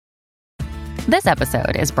This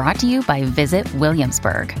episode is brought to you by Visit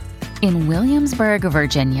Williamsburg. In Williamsburg,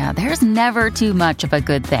 Virginia, there's never too much of a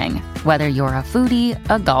good thing. Whether you're a foodie,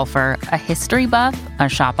 a golfer, a history buff, a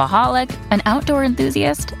shopaholic, an outdoor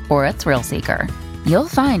enthusiast, or a thrill seeker, you'll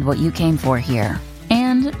find what you came for here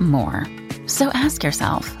and more. So ask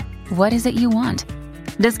yourself, what is it you want?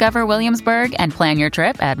 Discover Williamsburg and plan your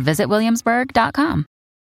trip at visitwilliamsburg.com.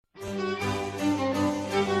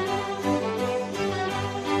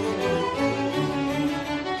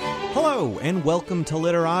 Hello, and welcome to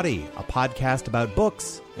Literati, a podcast about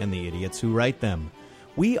books and the idiots who write them.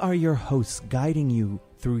 We are your hosts, guiding you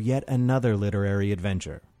through yet another literary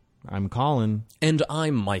adventure. I'm Colin. And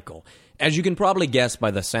I'm Michael. As you can probably guess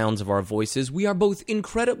by the sounds of our voices, we are both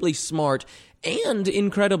incredibly smart and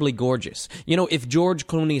incredibly gorgeous. You know, if George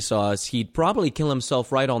Clooney saw us, he'd probably kill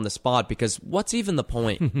himself right on the spot, because what's even the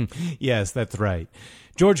point? Yes, that's right.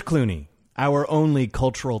 George Clooney, our only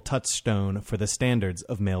cultural touchstone for the standards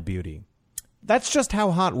of male beauty. That's just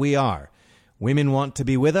how hot we are. Women want to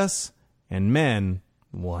be with us, and men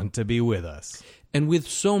want to be with us. And with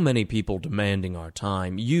so many people demanding our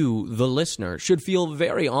time, you, the listener, should feel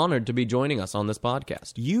very honored to be joining us on this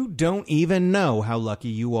podcast. You don't even know how lucky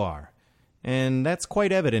you are. And that's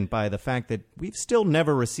quite evident by the fact that we've still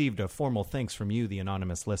never received a formal thanks from you, the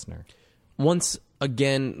anonymous listener. Once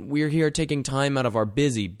again, we're here taking time out of our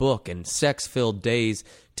busy book and sex-filled days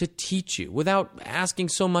to teach you without asking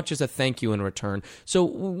so much as a thank you in return. So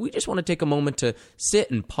we just want to take a moment to sit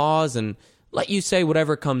and pause and let you say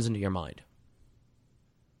whatever comes into your mind.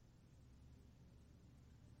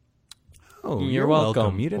 Oh, you're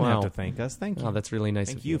welcome. You didn't Wow. have to thank us. Thank you. Oh, that's really nice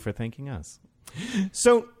Thank of you for thanking us.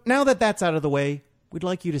 So now that that's out of the way, we'd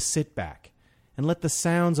like you to sit back and let the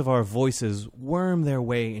sounds of our voices worm their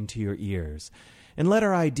way into your ears, and let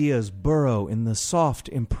our ideas burrow in the soft,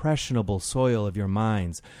 impressionable soil of your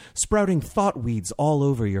minds, sprouting thought weeds all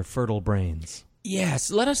over your fertile brains. Yes,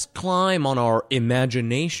 let us climb on our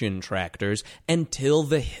imagination tractors and till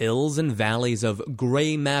the hills and valleys of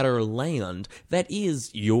gray matter land that is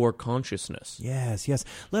your consciousness. Yes, yes.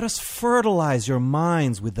 Let us fertilize your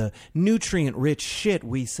minds with the nutrient-rich shit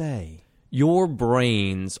we say. Your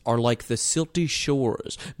brains are like the silty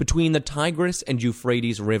shores between the Tigris and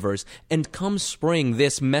Euphrates rivers, and come spring,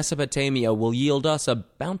 this Mesopotamia will yield us a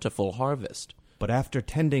bountiful harvest. But after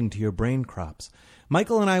tending to your brain crops,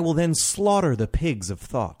 Michael and I will then slaughter the pigs of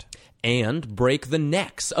thought. And break the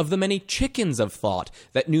necks of the many chickens of thought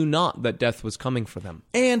that knew not that death was coming for them.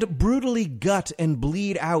 And brutally gut and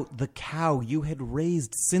bleed out the cow you had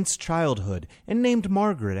raised since childhood and named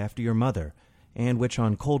Margaret after your mother, and which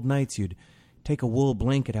on cold nights you'd take a wool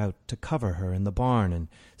blanket out to cover her in the barn and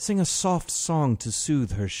sing a soft song to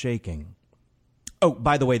soothe her shaking. Oh,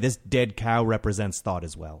 by the way, this dead cow represents thought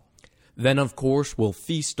as well. Then, of course, we'll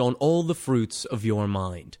feast on all the fruits of your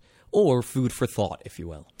mind. Or food for thought, if you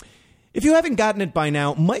will. If you haven't gotten it by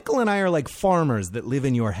now, Michael and I are like farmers that live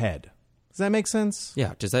in your head. Does that make sense?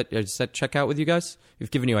 Yeah, does that check out with you guys?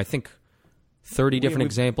 We've given you, I think, 30 different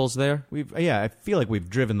examples there. I feel like we've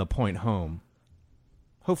driven the point home.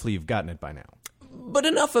 Hopefully you've gotten it by now. But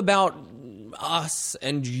enough about us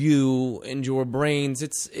and you and your brains.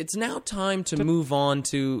 It's now time to move on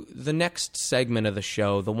to the next segment of the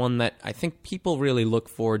show, the one that I think people really look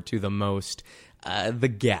forward to the most, the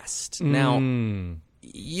guest. Now,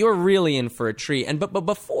 you're really in for a treat. But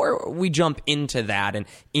before we jump into that and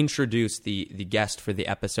introduce the guest for the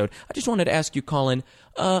episode, I just wanted to ask you, Colin,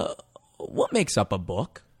 what makes up a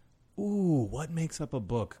book? Ooh, what makes up a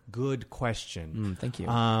book? Good question. Thank you.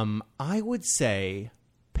 I would say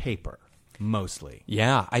paper, mostly.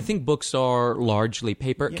 Yeah, I think books are largely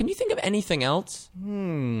paper. Yeah. Can you think of anything else?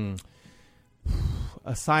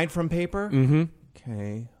 Aside from paper? Mm-hmm.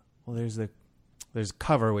 Okay. Well, there's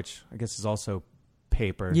cover, which I guess is also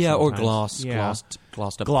paper. Yeah, sometimes. or gloss. Yeah.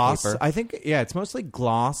 Glossed up Gloss. paper. I think, it's mostly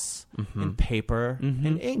gloss and paper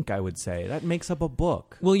and ink, I would say. That makes up a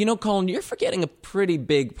book. Well, you know, Colin, you're forgetting a pretty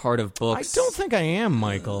big part of I books. don't think I am,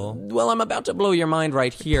 Michael. Well, I'm about to blow your mind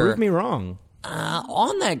right here. Prove me wrong.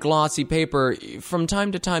 On that glossy paper, from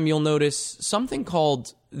time to time, you'll notice something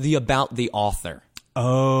called the About the Author.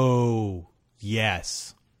 Oh,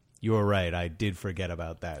 yes. You're right. I did forget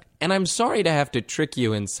about that. And I'm sorry to have to trick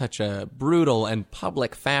you in such a brutal and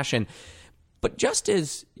public fashion, but just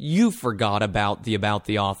as you forgot about the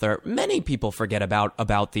author, many people forget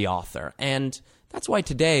about the author. And that's why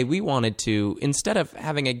today we wanted to, instead of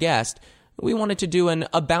having a guest, we wanted to do an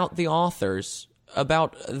about the authors,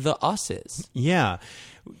 about the us's. Yeah.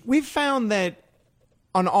 We've found that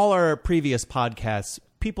on all our previous podcasts,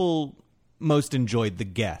 people most enjoyed the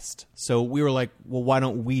guest. So we were like, well, why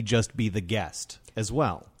don't we just be the guest? as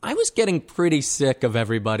well. I was getting pretty sick of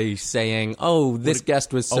everybody saying, "Oh, this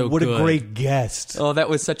guest was so what good. a great guest. Oh, that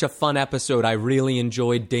was such a fun episode. I really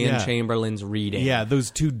enjoyed Dan Chamberlain's reading." Yeah,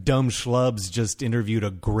 those two dumb schlubs just interviewed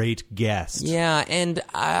a great guest. Yeah, and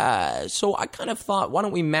so I kind of thought, why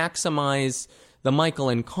don't we maximize the Michael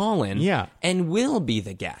and Colin and we'll be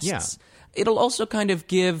the guests. Yeah. It'll also kind of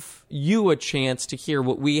give you a chance to hear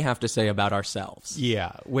what we have to say about ourselves.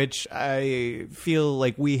 Yeah, which I feel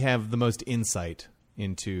like we have the most insight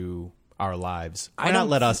into our lives. Why not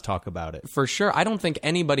let us talk about it? For sure. I don't think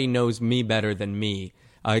anybody knows me better than me,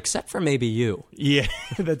 except for maybe you. Yeah,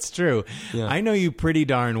 that's true. Yeah. I know you pretty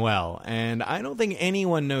darn well, and I don't think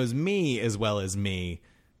anyone knows me as well as me,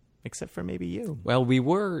 except for maybe you. Well, we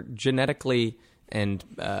were genetically and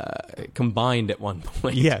combined at one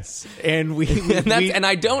point. Yes, and and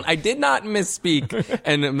I did not misspeak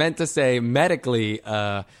and meant to say medically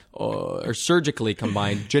or surgically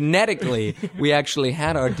combined. Genetically, we actually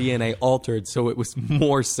had our DNA altered, so it was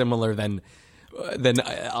more similar than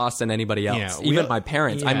us and anybody else. Yeah, even my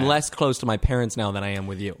parents. yeah. I'm less close to my parents now than I am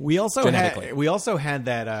with you. We also genetically. had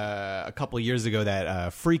that a couple of years ago,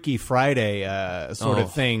 that Freaky Friday sort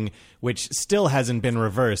of thing, which still hasn't been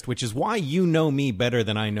reversed, which is why you know me better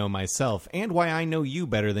than I know myself, and why I know you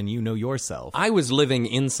better than you know yourself. I was living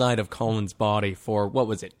inside of Colin's body for, what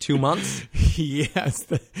was it, 2 months? Yes.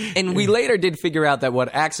 And we later did figure out that what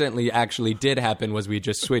accidentally actually did happen was we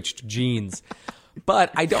just switched genes.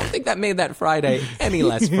 But I don't think that made that Friday any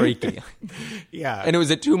less freaky. Yeah. And it was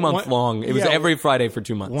a 2 month long. It was every Friday for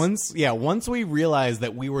 2 months. Once we realized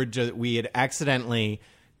that we had accidentally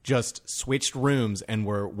just switched rooms and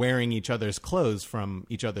were wearing each other's clothes from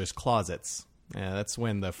each other's closets. That's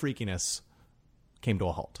when the freakiness came to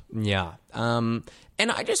a halt. Yeah. And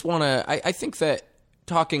I just want to, I think that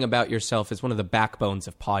talking about yourself is one of the backbones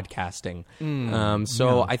of podcasting.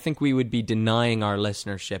 I think we would be denying our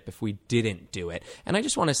listenership if we didn't do it. And I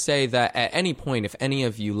just want to say that at any point, if any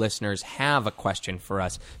of you listeners have a question for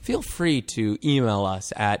us, feel free to email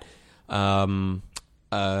us at, let's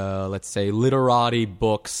say,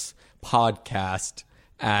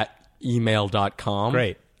 literatibookspodcast@email.com.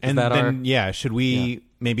 Great. And then, should we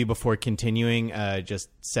maybe before continuing, just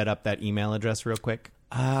set up that email address real quick?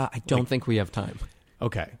 I don't think we have time.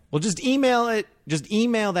 Okay. Well, just email it. Just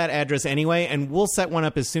email that address anyway, and we'll set one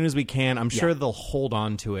up as soon as we can. I'm sure they'll hold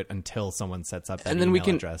on to it until someone sets up that email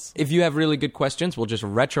address. If you have really good questions, we'll just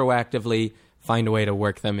retroactively find a way to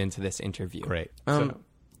work them into this interview. Great.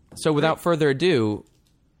 So without further ado,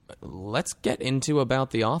 let's get into About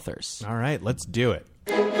the Authors. All right, let's do it.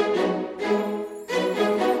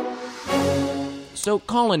 So,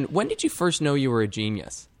 Colin, when did you first know you were a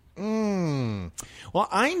genius? Well,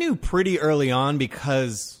 I knew pretty early on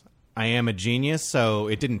because I am a genius, so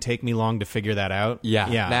it didn't take me long to figure that out.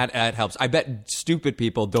 Yeah. That helps. I bet stupid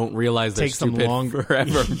people don't realize they're Takes them stupid long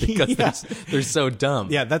forever because they're so dumb.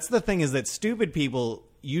 Yeah, that's the thing, is that stupid people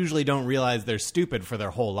usually don't realize they're stupid for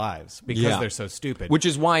their whole lives because they're so stupid. Which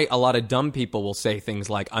is why a lot of dumb people will say things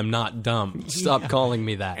like, "I'm not dumb. Stop calling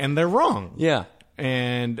me that." And they're wrong. Yeah.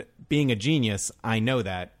 And being a genius, I know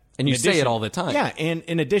that. And you say it all the time. Yeah, and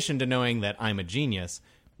in addition to knowing that I'm a genius,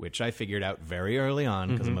 which I figured out very early on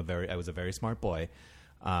because I was a very smart boy,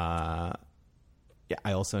 I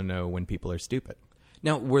also know when people are stupid.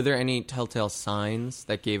 Now, were there any telltale signs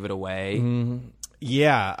that gave it away?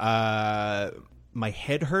 Yeah, my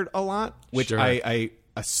head hurt a lot, which Sure. I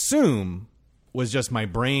assume was just my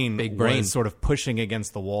brain, Big brain. was sort of pushing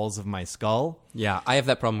against the walls of my skull. Yeah, I have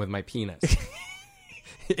that problem with my penis.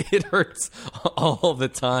 It hurts all the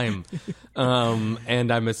time.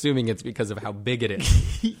 And I'm assuming it's because of how big it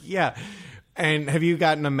is. Yeah. And have you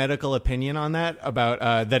gotten a medical opinion on that,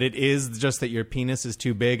 about that it is just that your penis is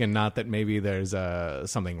too big and not that maybe there's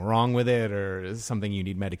something wrong with it or something you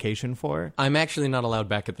need medication for? I'm actually not allowed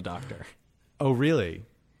back at the doctor. Oh, really?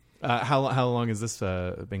 How long has this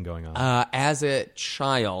been going on? As a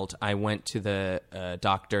child, I went to the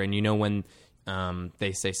doctor, and you know when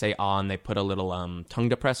they say ah, and they put a little tongue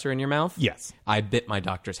depressor in your mouth? Yes. I bit my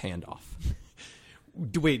doctor's hand off.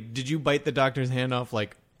 Wait, did you bite the doctor's hand off,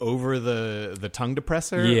 like, over the tongue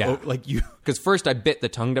depressor? Yeah. Like you... Because first I bit the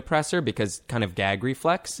tongue depressor because kind of gag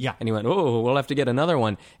reflex. Yeah. And he went, "Oh, we'll have to get another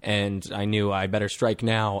one." And I knew I better strike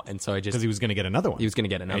now. And so I just... Because he was going to get another one. He was going to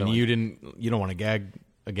get another one. And you don't want to gag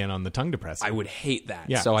again on the tongue depressor. I would hate that.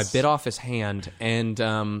 Yes. So I bit off his hand, and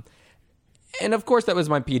of course that was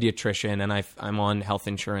my pediatrician, and I'm on health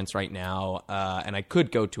insurance right now, and I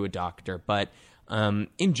could go to a doctor, but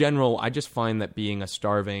in general, I just find that being a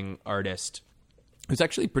starving artist who's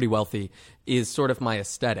actually pretty wealthy is sort of my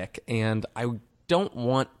aesthetic, and I don't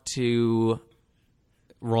want to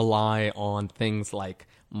rely on things like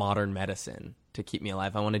modern medicine to keep me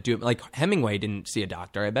alive. I want to do it. Like Hemingway didn't see a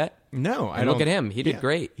doctor, I bet. No, And look at him. He did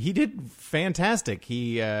great. He did fantastic.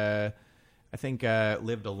 He, I think,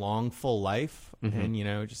 lived a long, full life and,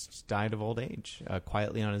 just died of old age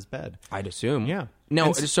quietly on his bed. I'd assume. Yeah.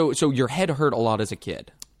 No, so your head hurt a lot as a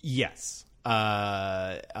kid. Yes.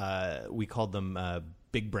 We called them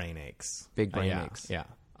big brain aches. Big brain aches. Yeah.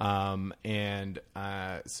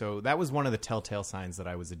 So that was one of the telltale signs that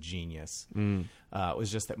I was a genius. It was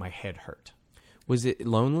just that my head hurt. Was it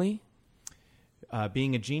lonely?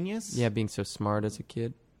 Being a genius? Yeah, being so smart as a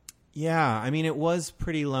kid. Yeah, I mean, it was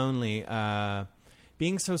pretty lonely.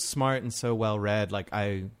 Being so smart and so well-read, like,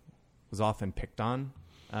 I was often picked on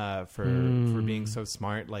for being so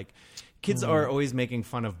smart. Like, kids are always making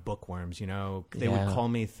fun of bookworms, They would call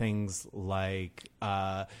me things like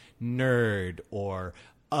nerd or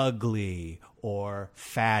ugly or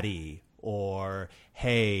fatty or,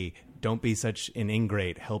 hey, don't be such an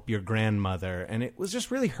ingrate, help your grandmother. And it was just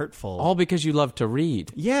really hurtful. All because you love to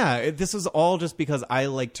read. Yeah, this was all just because I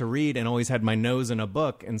like to read and always had my nose in a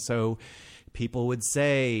book. And so people would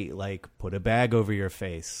say, like, put a bag over your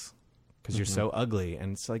face because you're so ugly.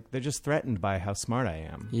 And it's like they're just threatened by how smart I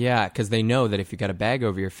am. Yeah, because they know that if you got a bag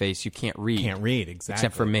over your face, you can't read. Can't read, exactly.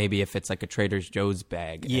 Except for maybe if it's like a Trader Joe's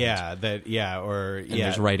bag. And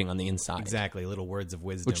there's writing on the inside. Exactly, little words of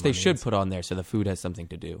wisdom. Which they should put on there so the food has something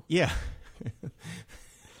to do. Yeah.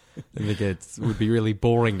 I think it would be really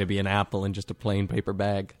boring to be an apple in just a plain paper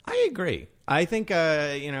bag. I agree. I think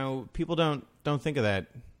people don't think of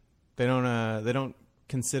that. They don't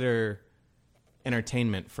consider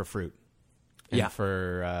entertainment for fruit and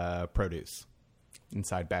for produce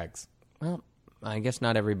inside bags. Well, I guess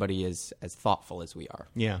not everybody is as thoughtful as we are.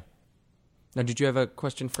 Yeah. Now, did you have a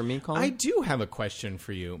question for me, Colin? I do have a question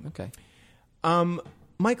for you. Okay.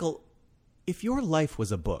 Michael, if your life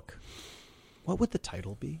was a book, what would the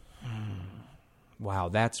title be? Wow,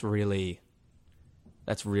 that's really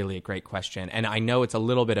a great question. And I know it's a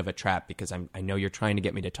little bit of a trap because I know you're trying to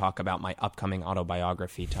get me to talk about my upcoming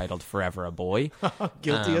autobiography titled Forever a Boy.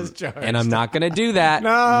 Guilty as charged. And I'm not going to do that. No,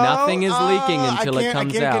 Nothing is leaking until it comes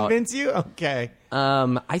I can't out. convince you? Okay.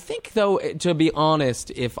 I think, though, to be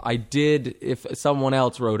honest, if someone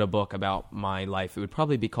else wrote a book about my life, it would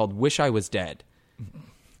probably be called Wish I Was Dead.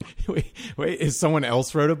 Wait, is someone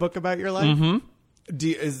else wrote a book about your life? Mm-hmm.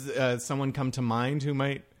 Is someone come to mind who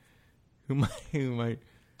might?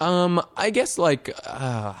 I guess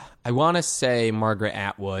I want to say Margaret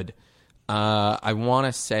Atwood. I want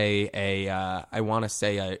to say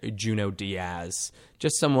a Junot Diaz,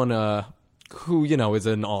 just someone who is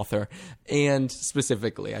an author, and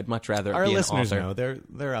specifically, I'd much rather our be an listeners author. know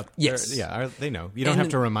they're up. Yes, they know. You don't have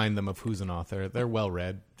to remind them of who's an author. They're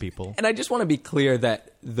well-read people. And I just want to be clear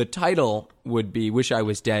that the title would be "Wish I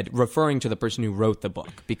Was Dead," referring to the person who wrote the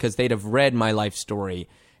book, because they'd have read my life story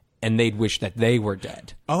and they'd wish that they were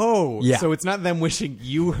dead. Oh, yeah. So it's not them wishing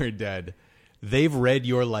you were dead. They've read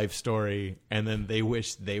your life story and then they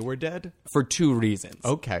wish they were dead? For two reasons.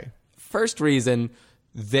 Okay. First reason,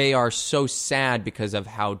 they are so sad because of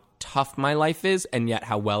how tough my life is and yet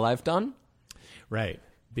how well I've done. Right.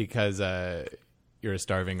 Because you're a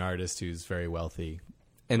starving artist who's very wealthy.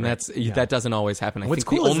 And that doesn't always happen. I What's think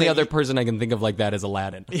cool the is only that other person I can think of like that is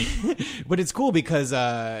Aladdin. But it's cool because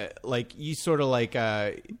you sort of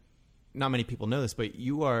not many people know this, but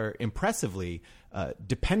you are impressively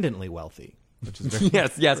dependently wealthy, which is very,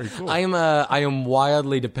 yes. very cool. I am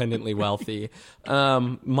wildly dependently wealthy.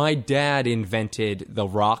 My dad invented the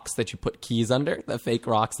rocks that you put keys under, the fake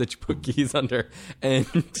rocks that you put keys under, and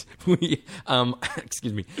we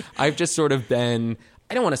excuse me. I've just sort of been,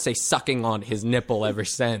 I don't want to say sucking on his nipple ever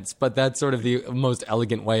since, but that's sort of the most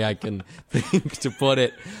elegant way I can think to put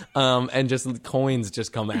it. And just coins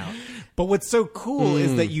just come out. But what's so cool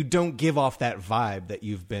is that you don't give off that vibe that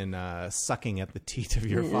you've been sucking at the teat of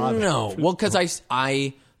your father. No. Well, because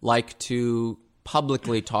I like to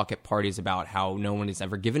publicly talk at parties about how no one has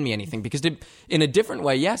ever given me anything. Because in a different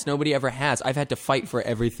way, yes, nobody ever has. I've had to fight for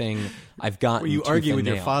everything I've gotten. Well, you argue with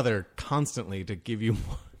your nail. father constantly to give you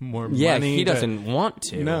more money. Yeah, he doesn't want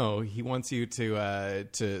to. No, he wants you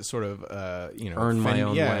to sort of earn my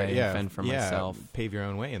own way, fend for myself, pave your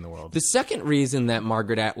own way in the world. The second reason that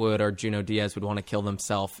Margaret Atwood or Junot Diaz would want to kill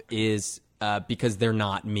themselves is because they're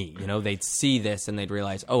not me. They'd see this and they'd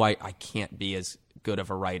realize, oh, I can't be as good of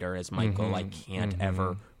a writer as Michael. Mm-hmm. I can't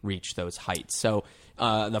ever reach those heights. So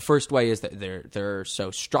the first way is that they're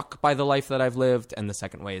so struck by the life that I've lived, and the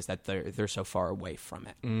second way is that they're so far away from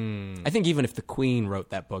it. I think even if the Queen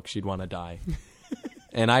wrote that book, she'd want to die.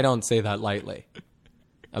 And I don't say that lightly.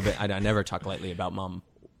 I never talk lightly about Mom.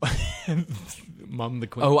 Mum the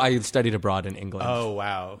Queen. Oh, I studied abroad in England. Oh,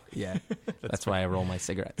 wow. Yeah, that's why I roll my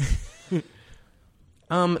cigarettes.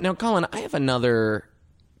 Now, Colin, I have another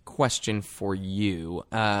question for you.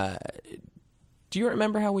 Do you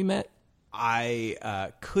remember how we met?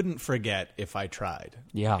 I couldn't forget if I tried.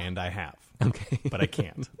 Yeah. And I have. Okay. But I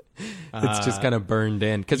can't. It's just kind of burned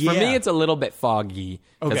in. Because for me, it's a little bit foggy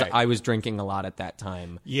because Okay. I was drinking a lot at that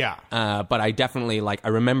time. Yeah. But I definitely, I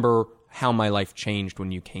remember how my life changed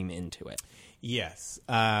when you came into it. Yes.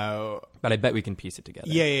 But I bet we can piece it together.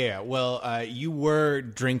 Yeah. Well, you were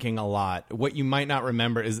drinking a lot. What you might not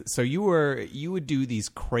remember is, so you would do these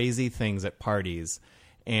crazy things at parties,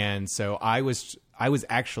 and so I was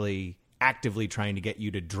actually actively trying to get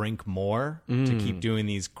you to drink more to keep doing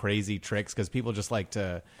these crazy tricks because people just like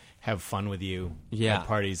to have fun with you at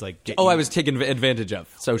parties. I was taken advantage of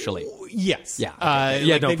socially. Yes. Yeah.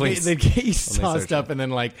 Okay. Please. They'd get you sauced up and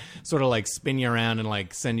then sort of spin you around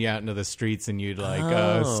and send you out into the streets and you'd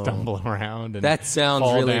stumble around. And that sounds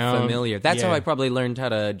fall really down. familiar. That's how I probably learned how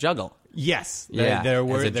to juggle. Yes. Yeah, There as a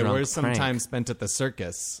were drunk some crank. time spent at the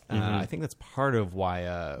circus. I think that's part of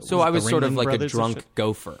why. So I was the sort of Ringling like a Brothers or drunk shit?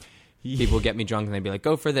 gopher. People would get me drunk and they'd be like,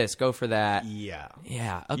 go for this, go for that. Yeah.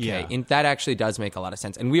 Yeah, okay. Yeah. And that actually does make a lot of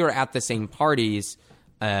sense. And we were at the same parties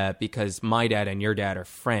because my dad and your dad are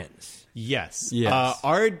friends. Yes. Yes.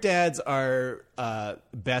 Our dads are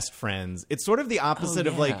best friends. It's sort of the opposite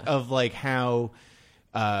Oh, yeah. of how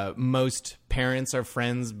most parents are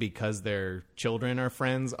friends because their children are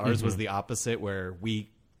friends. Ours was the opposite, where we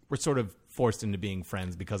were sort of forced into being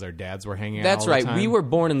friends because our dads were hanging out That's all the right. time. We were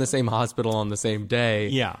born in the same hospital on the same day.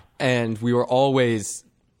 Yeah. And we were always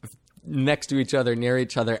next to each other, near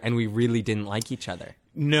each other, and we really didn't like each other.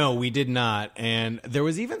 No, we did not. And there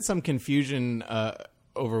was even some confusion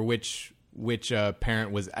over which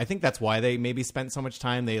parent was. I think that's why they maybe spent so much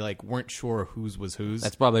time. They weren't sure whose was whose.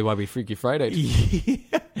 That's probably why we Freaky Friday.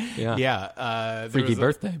 Yeah. Yeah. There Freaky was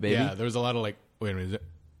birthday, baby. Yeah, there was a lot of wait a minute,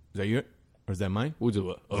 is that you? Or is that mine? that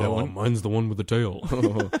one? Mine's the one with the tail.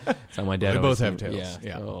 That's how my dad They always both have said. tails.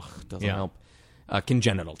 Yeah. Oh, doesn't Yeah. help.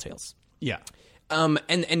 Congenital tails. Yeah.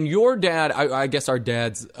 And your dad, I guess our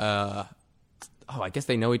dads, I guess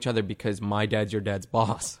they know each other because my dad's your dad's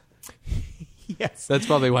boss. Yes. That's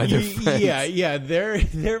probably why they're friends. Yeah, they're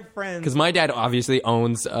friends. Because my dad obviously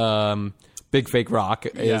owns Big Fake Rock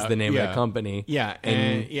is the name of the company. Yeah,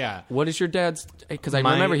 And yeah. what is your dad's? Because I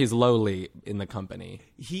remember he's lowly in the company.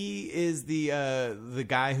 He is the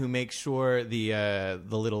guy who makes sure the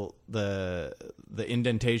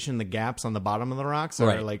indentation, the gaps on the bottom of the rocks are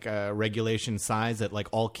Right. regulation size that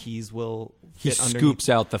all keys will He fit underneath. scoops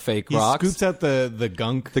out the fake He rocks. scoops out the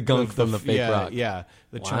gunk, from the fake rock. Yeah,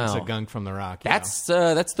 the chunks Wow. of gunk from the rock. That's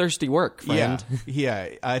thirsty work, friend. Yeah.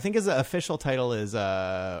 I think his official title is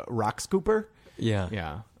rock scooper. Yeah.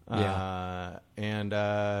 Yeah. And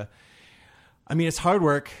I mean, it's hard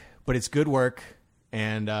work, but it's good work,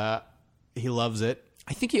 and he loves it.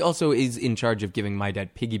 I think he also is in charge of giving my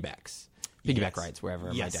dad piggyback Yes. rides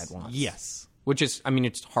wherever my dad wants. Yes. Which is,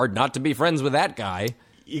 it's hard not to be friends with that guy.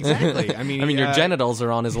 Exactly. I mean, your genitals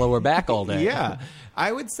are on his lower back all day. Yeah.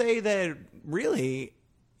 I would say that really,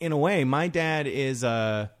 in a way, my dad is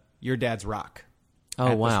your dad's rock. Oh,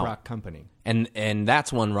 at wow. This rock company. And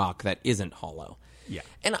that's one rock that isn't hollow. Yeah.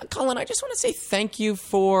 And Colin, I just want to say thank you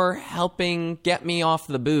for helping get me off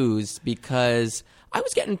the booze because I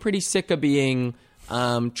was getting pretty sick of being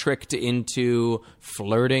tricked into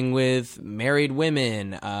flirting with married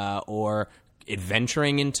women or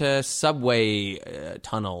adventuring into subway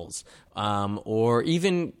tunnels or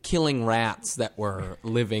even killing rats that were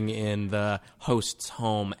living in the host's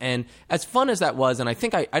home. And as fun as that was, and I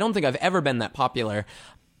don't think I've ever been that popular,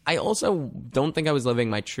 I also don't think I was living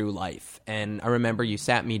my true life. And I remember you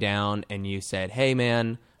sat me down and you said, hey,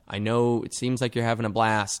 man, I know it seems like you're having a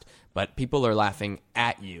blast, but people are laughing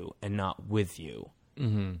at you and not with you.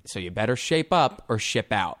 Mm-hmm. So you better shape up or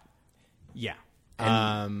ship out. Yeah.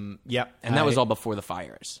 Yep. And that was all before the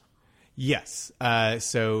fires. Yes.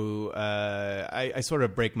 So I sort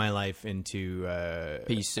of break my life into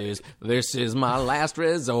pieces. This is my last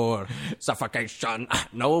resort. Suffocation.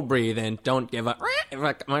 No breathing. Don't give up.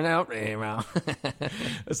 It's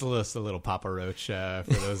a little Papa Roach for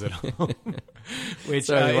those at home, which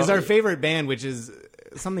Sorry, is our favorite band, which is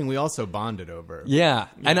something we also bonded over. Yeah.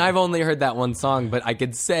 And I've only heard that one song, but I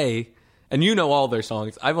could say, and you know all their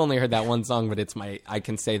songs. I've only heard that one song, but I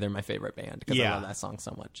can say they're my favorite band because I love that song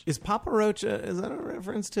so much. Is Papa Roach, is that a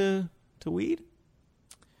reference to weed?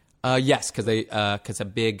 Yes, because a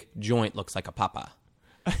big joint looks like a papa.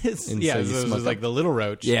 This so you is smoke like the little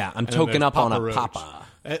roach. Yeah, I'm and then toking there's up on a Roach. papa.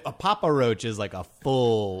 A Papa Roach is like a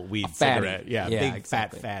full weed fatty. cigarette. Yeah, Yeah, big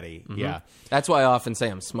exactly. fat fatty. Yeah. That's why I often say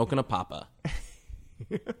I'm smoking a Papa.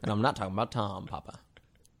 And I'm not talking about Tom Papa,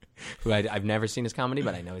 who I've never seen his comedy,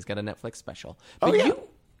 but I know he's got a Netflix special. But yeah.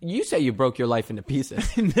 you say you broke your life into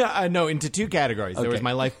pieces. No, into two categories. There was Okay.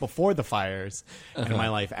 my life before the fires and my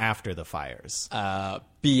life after the fires.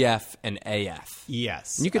 BF and AF.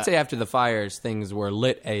 Yes. You could say after the fires, things were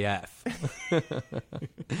lit AF.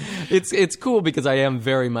 It's cool because I am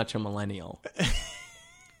very much a millennial.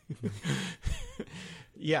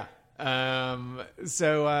 Yeah.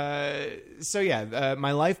 So yeah,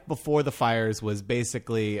 my life before the fires was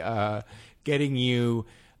basically getting you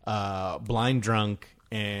blind drunk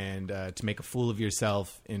and to make a fool of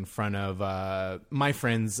yourself in front of my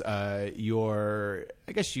friends. I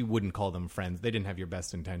guess you wouldn't call them friends. They didn't have your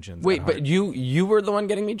best intentions. Wait, at heart. but you were the one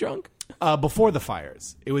getting me drunk? Before the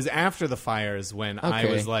fires. It was after the fires when I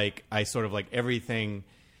Okay. was like, everything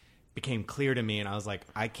became clear to me, and I was like,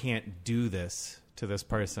 I can't do this to this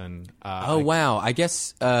person. Wow. I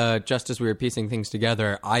guess just as we were piecing things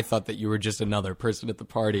together, I thought that you were just another person at the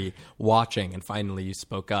party watching, and finally you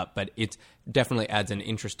spoke up. But it definitely adds an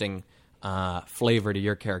interesting flavor to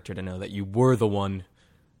your character to know that you were the one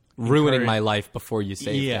ruining my life before you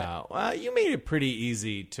saved it. Yeah, well, you made it pretty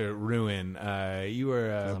easy to ruin. You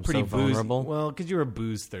were I'm pretty so vulnerable? Well, because you were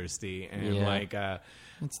booze thirsty and Yeah.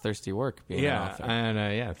 It's thirsty work being an author.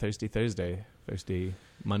 and Thirsty Thursday, thirsty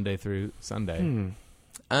Monday through Sunday.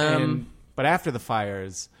 But after the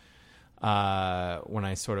fires, when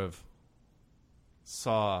I sort of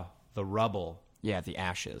saw the rubble, Yeah, the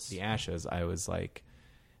ashes. I was like,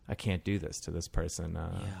 I can't do this to this person.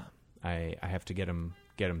 I have to get him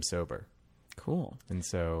sober. Cool. And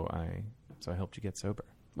so I helped you get sober.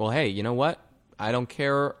 Well, hey, you know what? I don't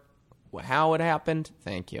care how it happened.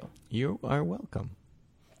 Thank you. You are welcome.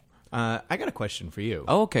 I got a question for you.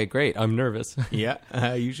 Oh, okay, great. I'm nervous.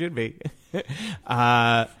 Yeah, you should be.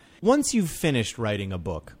 Once you've finished writing a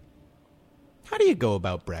book, how do you go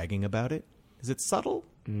about bragging about it? Is it subtle,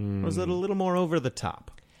 or is it a little more over the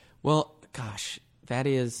top? Well, gosh,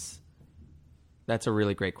 that's a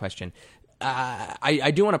really great question.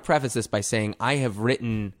 I do want to preface this by saying I have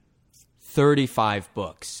written 35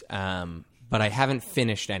 books, but I haven't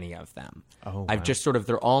finished any of them. Oh, wow. I've just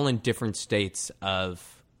they're all in different states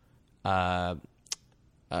of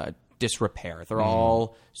disrepair. They're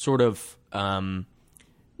all sort of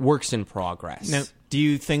works in progress. Now, do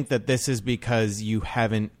you think that this is because you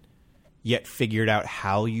haven't yet figured out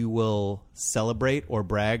how you will celebrate or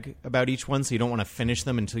brag about each one, so you don't want to finish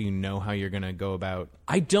them until you know how you're going to go about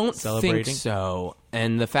I don't celebrating? think so.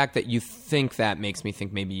 And the fact that you think that makes me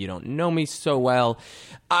think maybe you don't know me so well.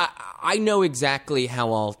 I know exactly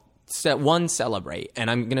how I'll celebrate, and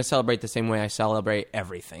I'm going to celebrate the same way I celebrate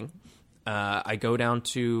everything. I go down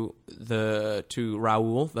to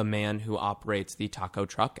Raul, the man who operates the taco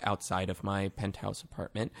truck outside of my penthouse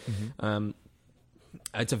apartment.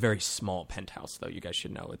 It's a very small penthouse, though. You guys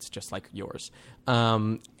should know it's just like yours.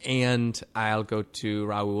 And I'll go to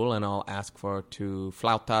Raul and I'll ask for 2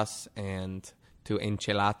 flautas and 2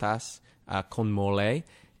 enchiladas con mole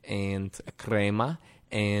and crema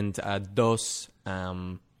and dos.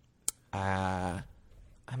 I'm not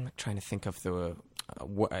trying to think of the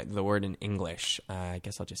word in English. I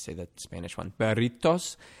guess I'll just say the Spanish one.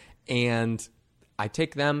 Burritos. And I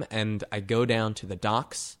take them and I go down to the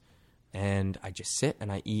docks. And I just sit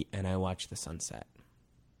and I eat and I watch the sunset.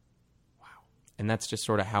 Wow. And that's just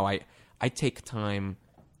sort of how I take time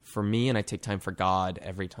for me and I take time for God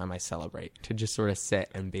every time I celebrate, to just sort of sit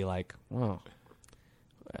and be like, whoa,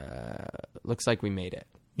 looks like we made it.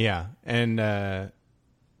 Yeah, and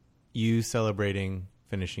you celebrating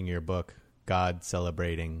finishing your book, God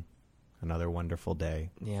celebrating another wonderful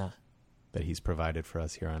day Yeah. that he's provided for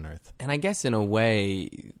us here on earth. And I guess in a way,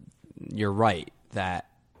 you're right that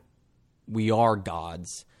we are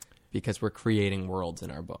gods because we're creating worlds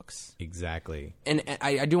in our books. Exactly. And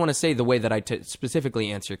I do want to say the way that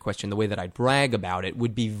specifically answer your question, the way that I brag about it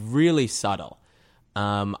would be really subtle.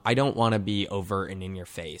 I don't want to be overt and in your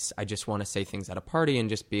face. I just want to say things at a party and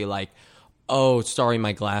just be like, oh, sorry,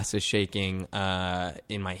 my glass is shaking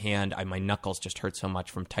in my hand. My knuckles just hurt so much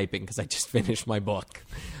from typing because I just finished my book.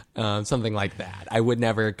 Something like that. I would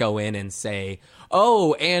never go in and say,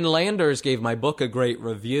 oh, Ann Landers gave my book a great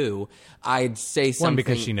review. I'd say something. One,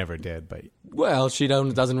 because she never did, but... Well, she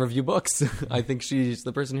doesn't review books. I think she's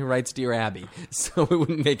the person who writes Dear Abby. So it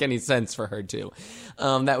wouldn't make any sense for her to.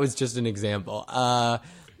 That was just an example. And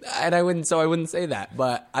I wouldn't say that.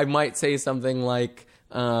 But I might say something like...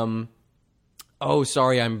 oh,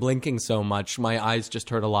 sorry, I'm blinking so much. My eyes just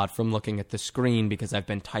hurt a lot from looking at the screen because I've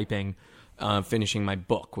been typing finishing my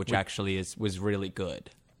book, which actually was really good.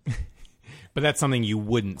 But that's something you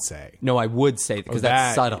wouldn't say. No, I would say because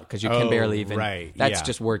that's subtle because you can barely even. Right. That's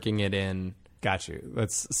just working it in. Got you.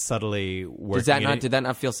 That's subtly working. Did that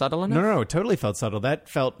not feel subtle enough? No, it totally felt subtle. That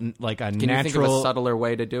felt like a Can natural. you think of a subtler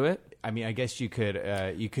way to do it? I mean, I guess you could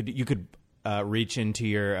reach into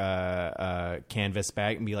your canvas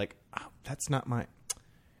bag and be like, oh, that's not my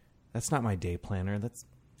day planner. That's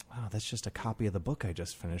just a copy of the book I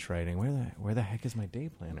just finished writing. Where the heck is my day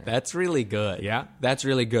planner? That's really good. Yeah? That's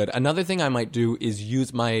really good. Another thing I might do is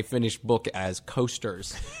use my finished book as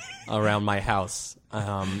coasters around my house.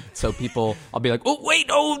 So I'll be like, oh, wait,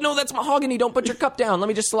 oh, no, that's mahogany. Don't put your cup down. Let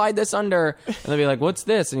me just slide this under. And they'll be like, what's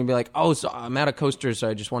this? And you'll be like, oh, so I'm out of coasters, so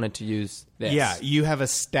I just wanted to use this. Yeah, you have a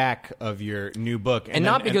stack of your new book. And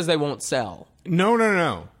not because they won't sell.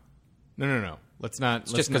 No. Let's not.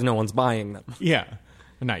 It's just because no one's buying them. Yeah.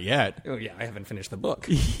 Not yet. Oh, yeah, I haven't finished the book.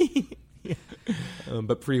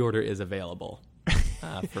 But pre-order is available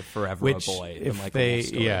for Forever a Boy.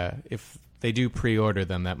 If they do pre-order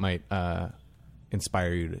them, that might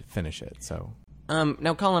inspire you to finish it. So,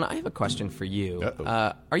 now, Colin, I have a question for you.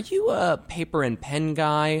 Are you a paper and pen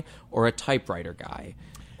guy or a typewriter guy?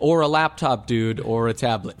 Or a laptop dude or a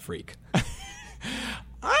tablet freak?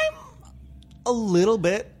 I'm a little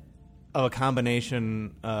bit of a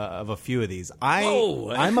combination of a few of these.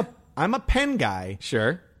 I'm a pen guy.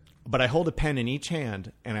 Sure. But I hold a pen in each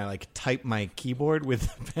hand, and I type my keyboard with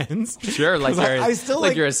pens. Sure, like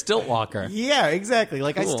you're a stilt walker. Yeah, exactly.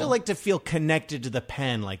 Cool. I still like to feel connected to the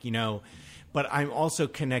pen, but I'm also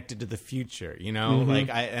connected to the future,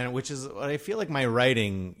 Mm-hmm. Which is what I feel like my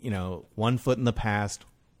writing, 1 foot in the past,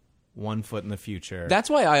 1 foot in the future. That's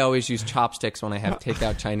why I always use chopsticks when I have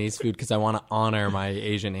takeout Chinese food, because I want to honor my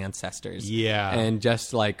Asian ancestors. Yeah. And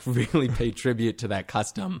just really pay tribute to that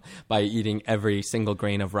custom by eating every single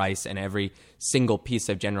grain of rice and every single piece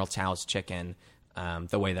of General Tso's chicken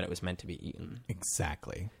the way that it was meant to be eaten.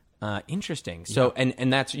 Exactly. Interesting. So,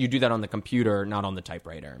 and that's, you do that on the computer, not on the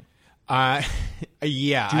typewriter.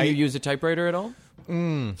 Yeah. Do you use a typewriter at all?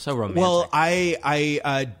 So romantic. Well,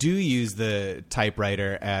 I do use the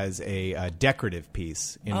typewriter as a decorative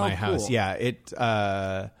piece in my house. Cool. Yeah,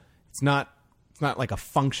 it's not like a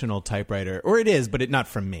functional typewriter, or it is, but not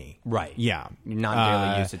from me. Right. Yeah, You're not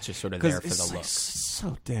daily use. It's just sort of there for the look.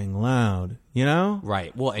 So dang loud,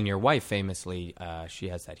 Right. Well, and your wife famously, she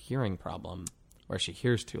has that hearing problem where she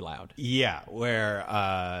hears too loud. Yeah.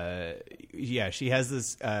 Where she has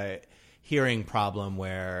this hearing problem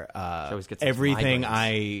where everything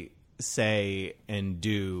I say and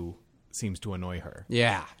do seems to annoy her.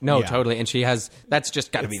 Yeah. No, totally. And that's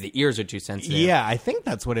just got to be the ears are too sensitive. Yeah, I think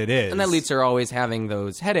that's what it is. And that leads her always having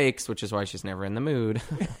those headaches, which is why she's never in the mood.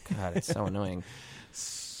 God, it's so annoying.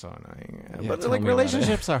 So annoying. Yeah, but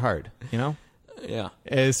relationships are hard, Yeah.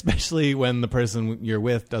 Especially when the person you're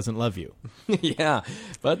with doesn't love you. Yeah.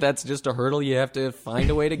 But that's just a hurdle you have to find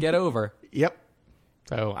a way to get over. Yep.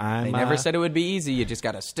 So They never said it would be easy. You just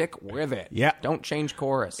got to stick with it. Yeah. Don't change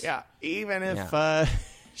chorus. Yeah. Even if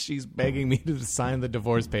she's begging me to sign the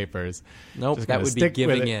divorce papers. Nope. That would be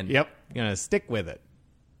giving in. Yep. Gonna stick with it.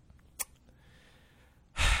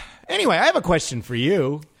 Anyway, I have a question for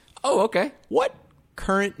you. Oh, okay. What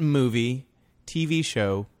current movie, TV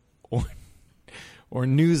show, or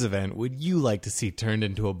news event would you like to see turned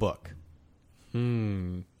into a book?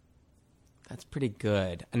 That's pretty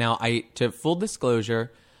good. Now, to full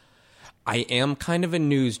disclosure, I am kind of a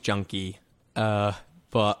news junkie, but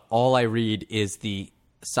all I read is the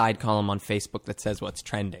side column on Facebook that says what's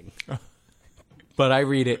trending. But I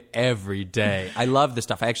read it every day. I love the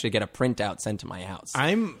stuff. I actually get a printout sent to my house.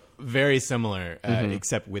 I'm very similar,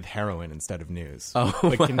 except with heroin instead of news. Oh,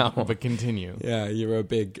 but continue. Yeah, you're a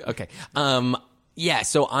big... Okay. Yeah,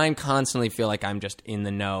 so I'm constantly feel like I'm just in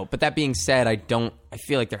the know. But that being said, I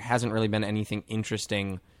feel like there hasn't really been anything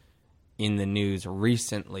interesting in the news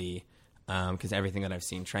recently, because everything that I've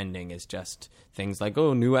seen trending is just things like,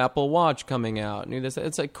 oh, new Apple Watch coming out, new this.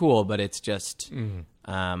 It's cool, but it's just,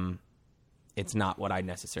 it's not what I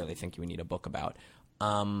necessarily think you would need a book about.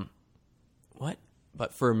 What?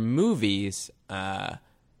 But for movies,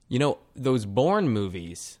 those Bourne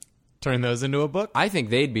movies... Turn those into a book? I think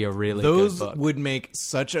they'd be a really good book. Those would make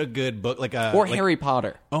such a good book. Harry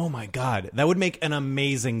Potter. Oh my God. That would make an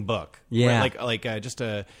amazing book. Yeah. Just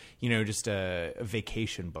a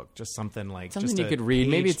vacation book. Just something like... Something you could read.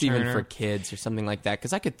 Maybe it's even for kids or something like that.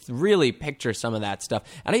 Because I could really picture some of that stuff.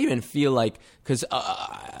 And I even feel like... Because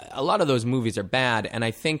a lot of those movies are bad. And I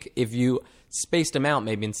think if you spaced them out,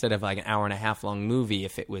 maybe instead of like an hour and a half long movie,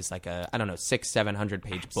 if it was like a, I don't know, 600-700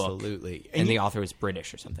 page book. Absolutely. And the author was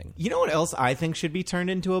British or something. You know what else I think should be turned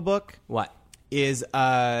into a book? What? Is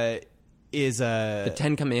The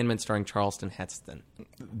 10 Commandments starring Charleston Heston.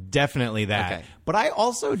 definitely that. Okay. But I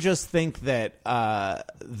also just think that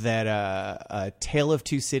Tale of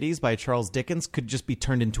Two Cities by Charles Dickens could just be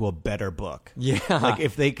turned into a better book. Yeah. Like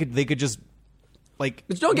if they could just like.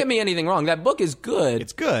 But don't get me anything wrong. That book is good.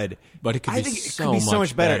 It's good, but it could I be think so it could be so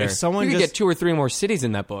much better if someone you could just get 2 or 3 more cities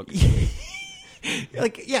in that book.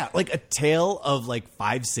 like a tale of like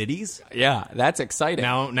 5 cities. Yeah, that's exciting.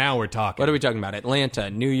 Now we're talking. What are we talking about? Atlanta,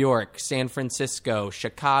 New York, San Francisco,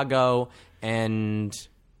 Chicago, and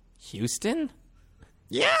Houston?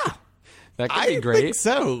 Yeah, That could be great. I think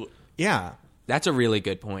so. Yeah. That's a really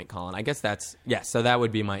good point, Colin. I guess so that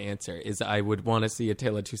would be my answer, is I would want to see A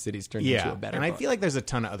Tale of Two Cities turned into a better and book. I feel like there's a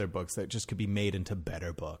ton of other books that just could be made into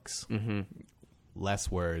better books. Mm-hmm. Less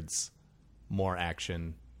words, more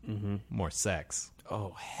action, more sex.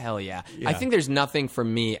 Oh, hell yeah. I think there's nothing for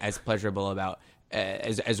me as pleasurable about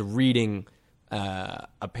as reading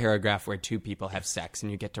a paragraph where 2 people have sex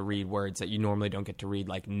and you get to read words that you normally don't get to read,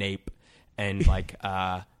 like nape and like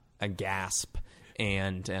a gasp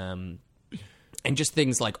and just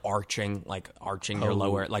things like arching your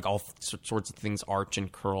lower, like all sorts of things arch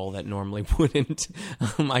and curl that normally wouldn't.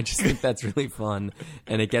 I just think that's really fun,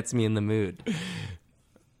 and it gets me in the mood.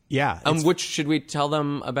 Yeah. Which should we tell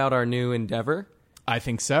them about our new endeavor? I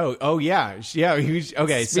think so. Oh, yeah. Yeah.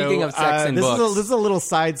 Okay. Speaking of sex and this books. this is a little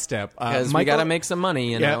sidestep. Because we got to make some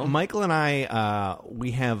money, you know? Michael and I,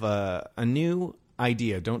 we have a new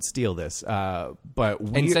idea. Don't steal this. But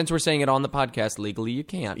and since we're saying it on the podcast, legally you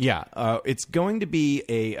can't. Yeah, it's going to be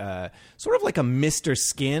a sort of like a Mr.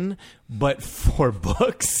 Skin, but for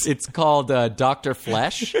books. It's called Dr.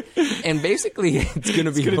 Flesh, and basically it's going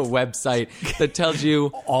to be a website that tells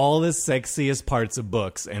you all the sexiest parts of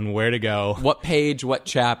books and where to go. What page, what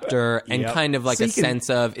chapter, and Yep. kind of like So a you can- sense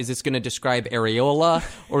of, is this going to describe areola,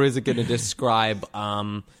 or is it going to describe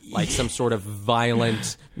like some sort of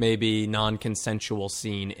violent, maybe non-consensual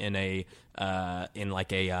scene in a Girl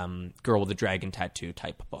with a Dragon Tattoo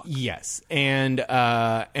type book? Yes, and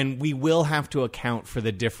we will have to account for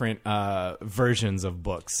the different versions of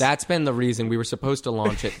books. That's been the reason we were supposed to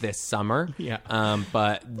launch it this summer. Yeah.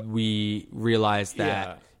 But we realized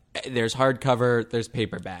that there's hardcover, there's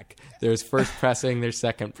paperback, there's first pressing, there's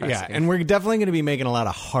second pressing. Yeah, and we're definitely going to be making a lot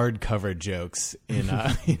of hardcover jokes in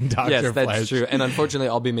Dr. Yes, that's Flesh. true. And unfortunately,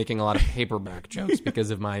 I'll be making a lot of paperback jokes because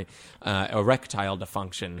of my erectile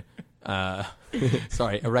dysfunction.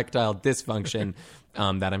 Erectile dysfunction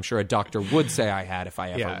that I'm sure a doctor would say I had if I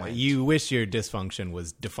ever went. You wish your dysfunction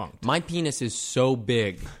was defunct. My penis is so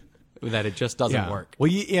big that it just doesn't work. Well,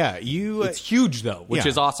 you. It's huge, though, which yeah.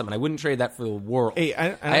 is awesome, and I wouldn't trade that for the world. Hey,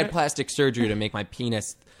 I had plastic surgery to make my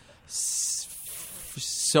penis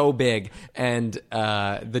so big, and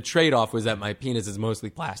the trade-off was that my penis is mostly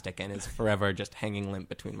plastic and is forever just hanging limp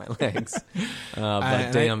between my legs.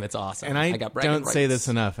 But damn, it's awesome. And I got bragging don't say rights. this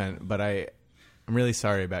enough, but I'm really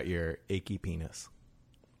sorry about your achy penis.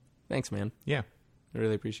 Thanks, man. Yeah, I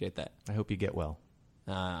really appreciate that. I hope you get well.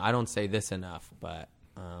 I don't say this enough, but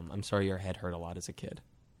I'm sorry your head hurt a lot as a kid.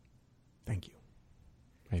 Thank you.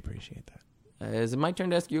 I appreciate that. Is it my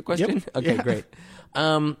turn to ask you a question? Yep. Okay, Yeah. great.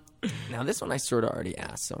 Now, this one I sort of already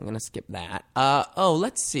asked, so I'm going to skip that.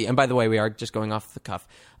 Let's see. And by the way, we are just going off the cuff.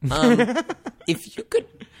 If you could...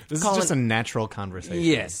 This Colin, is just a natural conversation.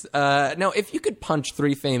 Yes. Now, if you could punch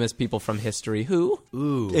 3 famous people from history, who?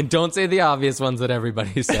 Ooh. And don't say the obvious ones that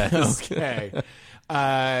everybody says. Okay.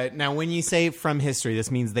 Now, when you say from history,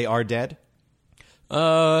 this means they are dead?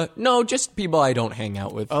 No, just people I don't hang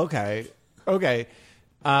out with. Okay.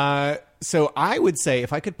 So I would say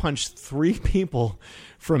if I could punch 3 people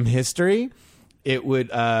from history, it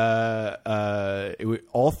would all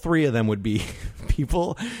 3 of them would be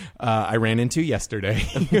people I ran into yesterday.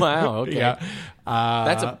 Wow, okay. Yeah.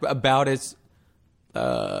 That's about as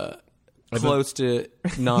close to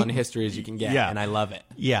non-history as you can get, Yeah. and I love it.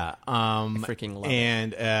 Yeah. Freaking love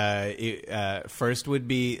it. And first would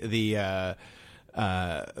be the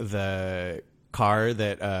car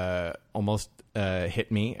that almost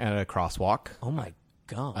hit me at a crosswalk. Oh my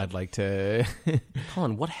God. I'd like to...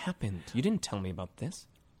 Colin, what happened? You didn't tell me about this.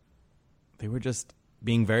 They were just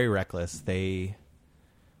being very reckless. They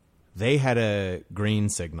had a green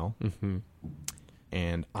signal. Mm-hmm.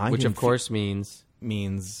 And Which, of course, means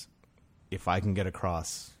if I can get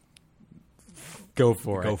across, go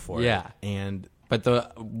for it. go for it. Yeah. And But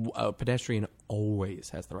the pedestrian always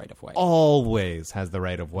has the right of way. Always has the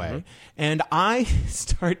right of way. And I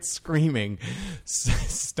start screaming,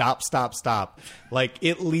 stop, stop, stop, like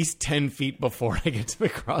at least 10 feet before I get to the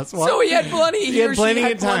crosswalk. So he had plenty. He had plenty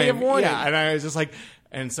had of time. plenty of warning. Yeah, and I was just like,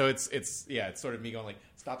 and so it's sort of me going like,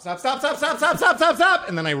 stop, stop, stop, stop, stop, stop, stop, stop, stop,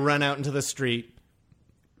 and then I run out into the street.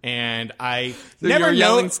 And I never you're know.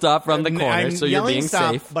 yelling stop from the corner, I'm so you're yelling being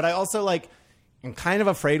stop, safe. But I also I'm kind of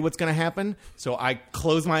afraid what's going to happen, so I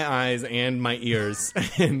close my eyes and my ears,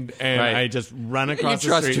 and Right. I just run across You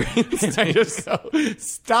the trust street. your instincts. And I just go,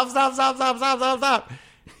 stop, stop, stop, stop, stop, stop, stop,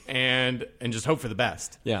 and just hope for the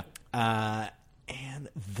best. Yeah. And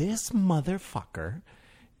this motherfucker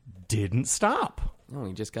didn't stop. Oh,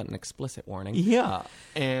 he just got an explicit warning. Yeah,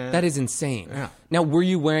 and That is insane. Yeah. Now, were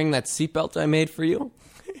you wearing that seatbelt I made for you?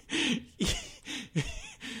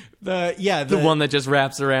 the The one that just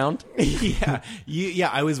wraps around? yeah.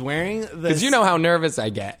 I was wearing the Because you know how nervous I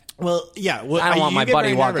get. Well, yeah. Well, I don't want you my get buddy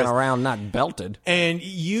very walking nervous. around not belted. And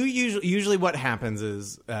you usually what happens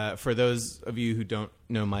is, for those of you who don't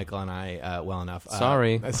know Michael and I well enough,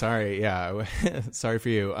 sorry, yeah, sorry for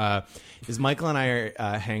you. Is Michael and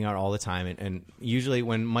I hang out all the time, and usually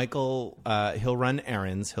when Michael he'll run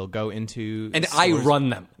errands, he'll go into And stores. I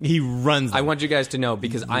run them. He runs them. I want you guys to know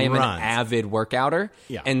because I am an Runs. avid workouter.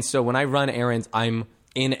 Yeah. And so when I run errands, I'm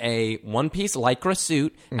in a one-piece Lycra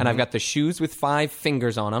suit, and I've got the shoes with 5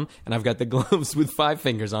 fingers on them, and I've got the gloves with 5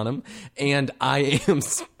 fingers on them, and I am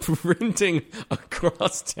sprinting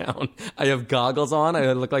across town. I have goggles on.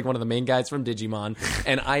 I look like one of the main guys from Digimon,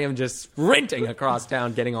 and I am just sprinting across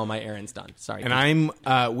town getting all my errands done. Sorry. And I'm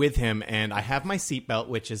with him, and I have my seatbelt,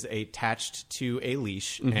 which is attached to a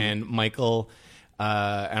leash, and Michael.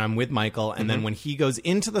 And I'm with Michael, and then when he goes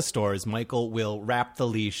into the stores, Michael will wrap the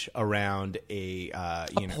leash around a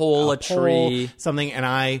pole, a tree. something, and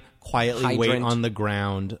I quietly wait Hydrant. on the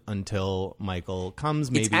ground until Michael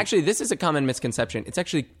comes. Maybe It's actually, this is a common misconception. It's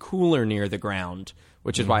actually cooler near the ground,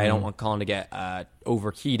 which is why I don't want Colin to get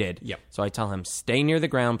overheated. Yep. So I tell him, stay near the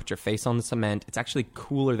ground, put your face on the cement. It's actually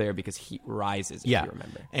cooler there because heat rises, if yeah, you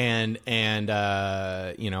remember. and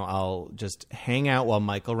I'll just hang out while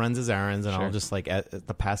Michael runs his errands, and Sure. I'll just at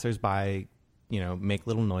the passersby, make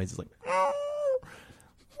little noises like.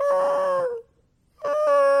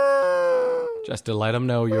 Just to let him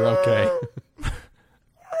know you're okay.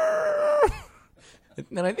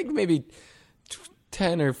 And I think maybe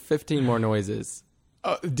 10 or 15 more noises.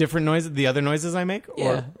 Different noises, the other noises I make?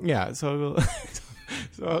 Yeah. Yeah, so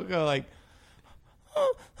I'll go like...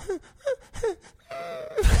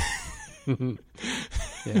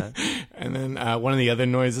 Yeah. And then one of the other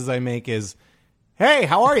noises I make is, hey,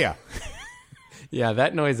 how are you? Yeah,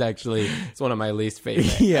 that noise actually is one of my least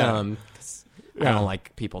favorite. Yeah. 'Cause I don't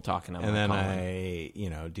like people talking to And then Colin. I,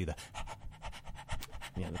 do the...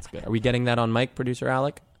 Yeah, that's good. Are we getting that on mic, producer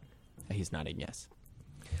Alec? He's nodding yes.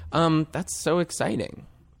 That's so exciting.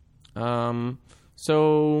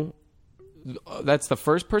 So that's the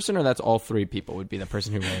first person, or that's all 3 people would be the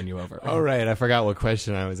person who ran you over? Oh, right, I forgot what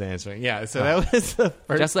question I was answering. Yeah, so that was the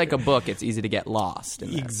first... Just like a book, it's easy to get lost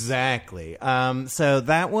in there. Exactly. So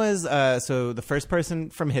that was... so the first person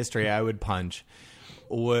from history I would punch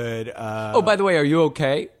would... Oh, by the way, are you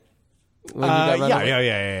okay? When you got run over?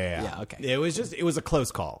 Yeah. Yeah, okay. It was a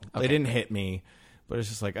close call. Okay. They didn't hit me, but it's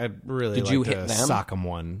just like I'd really Did like you to hit them? sock them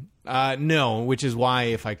one. No, which is why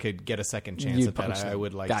if I could get a second chance You'd at that, punch I them.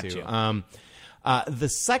 would like Got to. you. The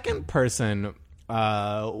second person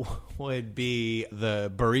would be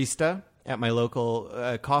the barista at my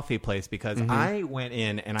local coffee place because I went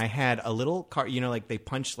in and I had a little cart. Like they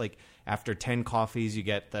punch after 10 coffees, you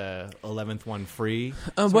get the 11th one free.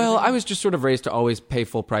 Well, I was just sort of raised to always pay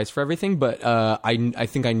full price for everything, but I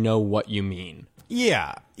think I know what you mean.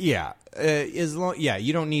 Yeah. You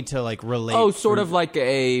don't need to relate. Oh, sort of like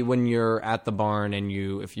when you're at the barn and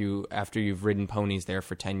after you've ridden ponies there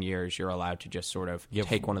for 10 years, you're allowed to just sort of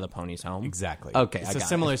take one of the ponies home. Exactly. Okay, it's I a got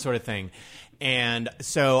similar it. sort of thing. And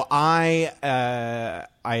so I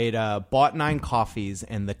had bought 9 coffees,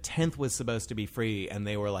 and the 10th was supposed to be free, and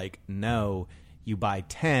they were like, "No, you buy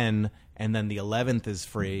 10, and then the 11th is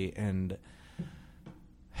free." And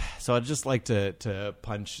so I'd just like to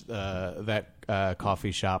punch that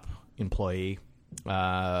coffee shop employee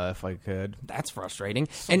if I could. That's frustrating.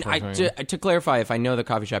 And frustrating. to clarify, if I know the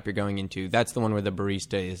coffee shop you're going into, that's the one where the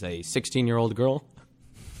barista is a 16-year-old girl?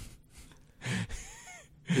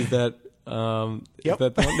 Is that... Yep. Is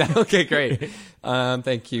that the one? Okay, great.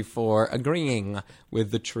 Thank you for agreeing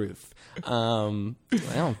with the truth. Well,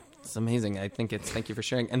 it's amazing. Thank you for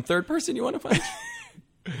sharing. And third person you want to punch?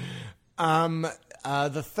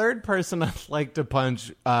 The third person I'd like to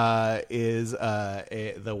punch is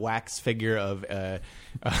the wax figure of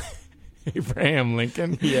Abraham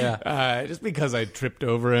Lincoln. Yeah. Just because I tripped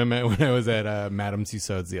over him when I was at Madame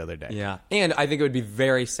Tussauds the other day. Yeah. And I think it would be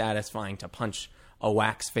very satisfying to punch a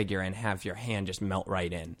wax figure and have your hand just melt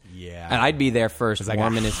right in. Yeah. And I'd be there first, I got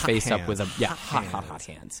warming his hot face up hands. with hot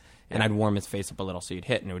hands. And I'd warm his face up a little so you'd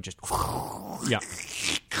hit and it would just... Yeah.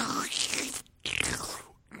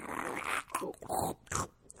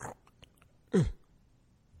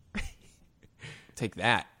 Take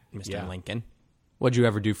that, Mr. Yeah. Lincoln. What'd you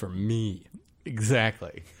ever do for me?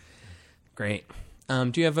 Exactly. Great.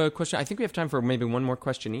 Do you have a question? I think we have time for maybe one more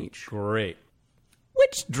question each. Great.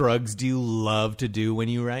 Which drugs do you love to do when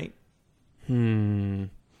you write?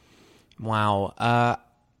 Wow.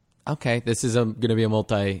 Okay, this is going to be a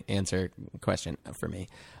multi-answer question for me.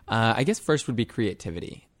 I guess first would be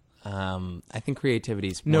creativity. I think creativity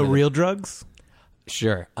is No one of the- real drugs?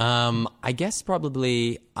 Sure. I guess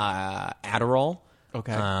probably Adderall.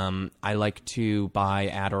 Okay. I like to buy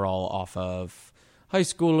Adderall off of high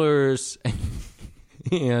schoolers,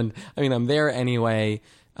 and I mean I'm there anyway.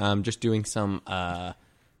 Just doing some what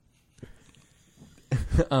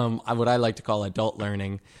I like to call adult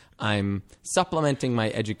learning. I'm supplementing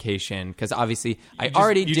my education because obviously I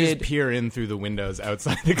already You did. just peer in through the windows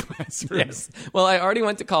outside the classroom. Yes. Well, I already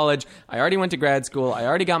went to college. I already went to grad school. I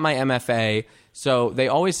already got my MFA. So they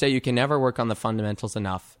always say you can never work on the fundamentals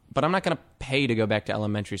enough. But I'm not going to pay to go back to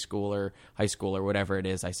elementary school or high school or whatever it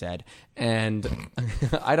is I said. And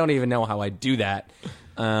I don't even know how I do that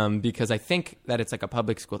because I think that it's like a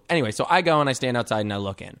public school. Anyway, so I go and I stand outside and I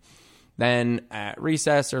look in. Then at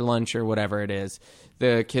recess or lunch or whatever it is,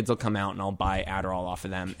 the kids will come out and I'll buy Adderall off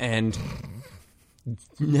of them. And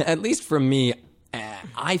at least for me,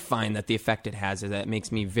 I find that the effect it has is that it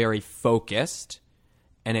makes me very focused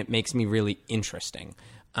and it makes me really interesting.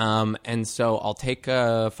 And so I'll take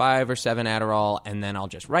 5 or 7 Adderall and then I'll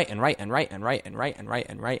just write and write and write and write and write and write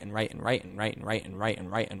and write and write and write and write and write and write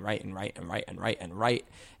and write and write and write and write and write and write.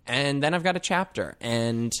 And then I've got a chapter.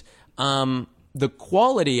 And the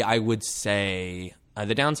quality, I would say,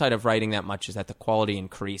 the downside of writing that much is that the quality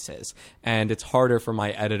increases. And it's harder for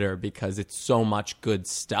my editor because it's so much good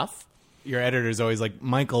stuff. Your editor's always like,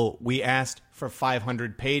 Michael, we asked for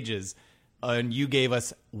 500 pages, and you gave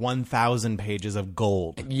us 1,000 pages of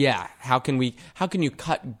gold. Yeah. How can you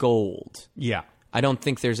cut gold? Yeah. I don't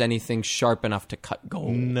think there's anything sharp enough to cut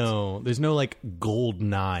gold. No, there's no, like, gold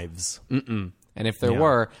knives. And if there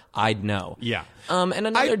were, I'd know. Yeah. And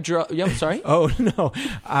another drug. Yeah, sorry. Oh, no.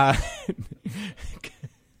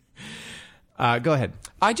 Go ahead.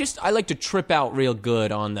 I like to trip out real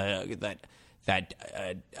good on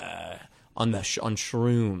on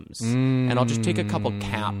shrooms, and I'll just take a couple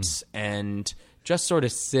caps and just sort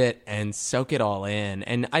of sit and soak it all in.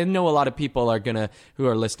 And I know a lot of people who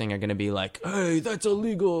are listening are gonna be like, "Hey, that's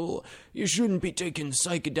illegal. You shouldn't be taking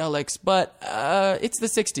psychedelics." But it's the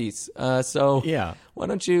 '60s, so Yeah. Why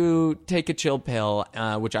don't you take a chill pill,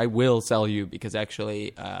 which I will sell you because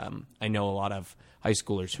actually I know a lot of high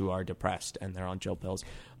schoolers who are depressed and they're on chill pills.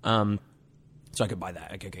 So I could buy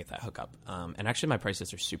that. I could get that hookup. And actually my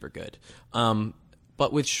prices are super good.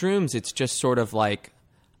 But with shrooms, it's just sort of like,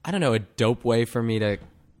 I don't know, a dope way for me to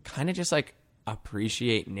kind of just like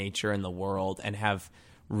appreciate nature and the world and have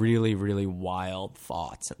really, really wild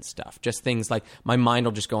thoughts and stuff. Just things like my mind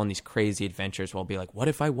will just go on these crazy adventures where I'll be like, what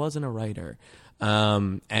if I wasn't a writer?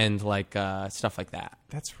 And like stuff like that.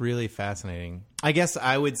 That's really fascinating. I guess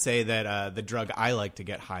I would say that the drug I like to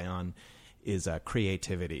get high on is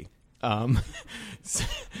creativity. Well,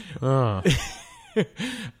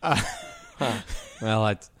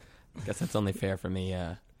 I guess that's only fair for me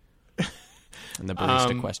and the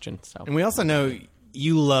barista question. So, And we also know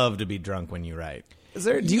you love to be drunk when you write. Do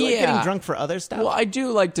you like getting drunk for other stuff? Well, I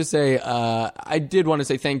do like to say, I did want to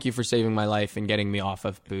say thank you for saving my life and getting me off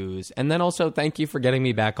of booze. And then also thank you for getting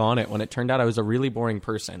me back on it when it turned out I was a really boring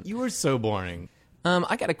person. You were so boring.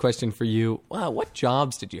 I got a question for you. What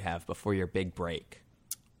jobs did you have before your big break?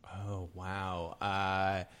 Oh,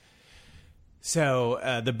 wow.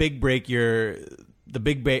 So the big break you're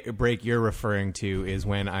referring to is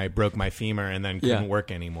when I broke my femur and then couldn't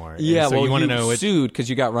work anymore. Yeah, and so well, you want to know sued because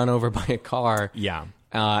you got run over by a car. Yeah.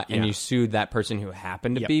 And you sued that person who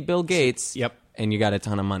happened to be Bill Gates. Yep. And you got a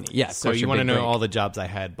ton of money. Yeah. So you want to know all the jobs I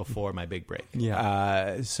had before my big break.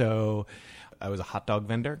 Yeah. So I was a hot dog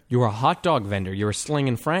vendor. You were a hot dog vendor. You were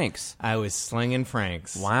slinging Franks. I was slinging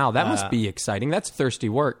Franks. Wow, that must be exciting. That's thirsty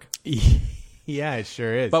work. Yeah, it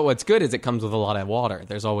sure is. But what's good is it comes with a lot of water.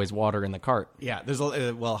 There's always water in the cart. Yeah, there's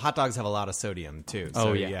hot dogs have a lot of sodium too. Oh,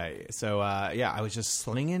 So, yeah. So I was just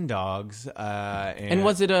slinging dogs. And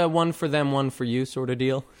was it a one for them, one for you sort of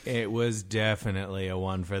deal? It was definitely a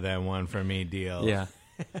one for them, one for me deal. Yeah.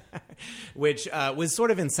 Which was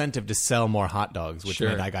sort of incentive to sell more hot dogs, which Sure.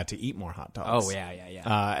 meant I got to eat more hot dogs. Oh,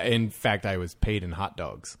 yeah. In fact, I was paid in hot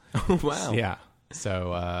dogs. Wow. Yeah.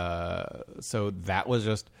 So that was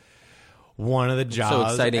just one of the jobs. so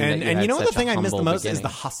exciting that And, you and had you know what the such a thing I miss the humble most is beginning. the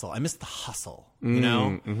hustle. I miss the hustle. You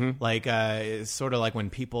know, like it's sort of like when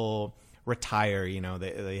people retire. You know,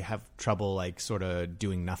 they have trouble like sort of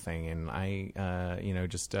doing nothing, and I,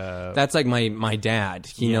 just That's like my dad.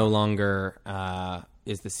 He no longer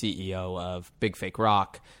is the CEO of Big Fake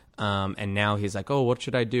Rock. And now he's like, oh, what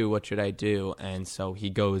should I do? What should I do? And so he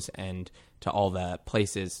goes and to all the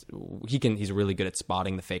places he's really good at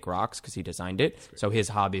spotting the fake rocks because he designed it. So his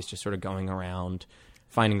hobby is just sort of going around,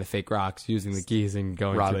 finding the fake rocks, using the keys, and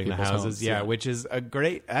going robbing to the people's houses. homes. Yeah, which is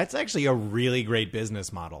that's actually a really great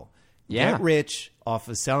business model. Yeah. Get rich off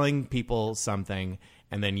of selling people something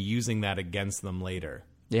and then using that against them later.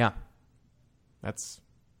 Yeah. That's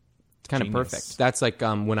It's kind of genius. perfect. That's like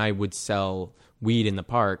when I would sell weed in the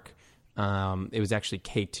park. It was actually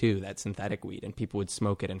K2, that synthetic weed, and people would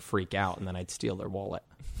smoke it and freak out, and then I'd steal their wallet.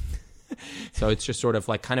 So it's just sort of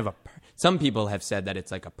like kind of some people have said that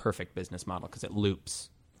it's like a perfect business model because it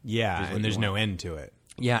loops. Yeah, and there's no end to it.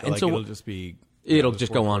 Yeah, and like so it'll just be it'll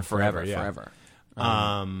just go work on forever, yeah. forever,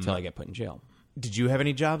 until I get put in jail. Did you have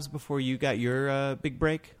any jobs before you got your big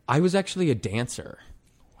break? I was actually a dancer.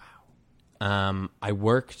 Wow. I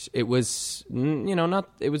worked. It was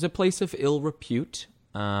it was a place of ill repute.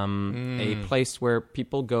 A place where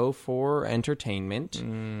people go for entertainment.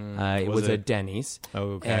 It was a Denny's.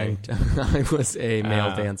 Okay. And I was a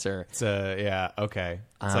male dancer. It's okay.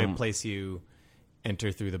 It's like a place you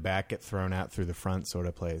enter through the back, get thrown out through the front sort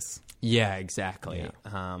of place. Yeah, exactly.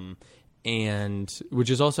 And which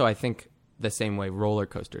is also, I think, the same way roller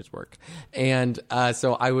coasters work. And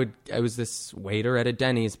so I was this waiter at a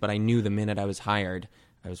Denny's, but I knew the minute I was hired,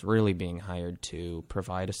 I was really being hired to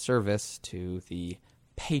provide a service to the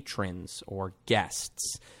patrons or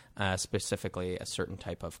guests, specifically a certain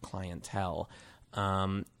type of clientele.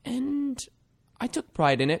 And I took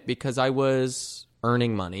pride in it because I was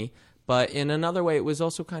earning money, but in another way, it was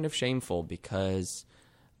also kind of shameful because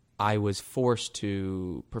I was forced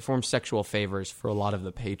to perform sexual favors for a lot of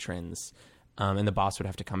the patrons. And the boss would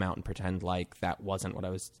have to come out and pretend like that wasn't what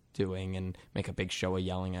I was doing and make a big show of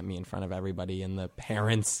yelling at me in front of everybody. And the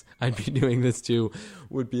parents I'd be doing this to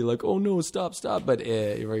would be like, oh, no, stop. But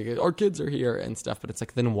our kids are here and stuff. But it's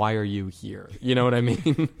like, then why are you here? You know what I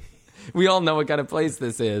mean? We all know what kind of place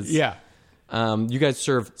this is. Yeah. You guys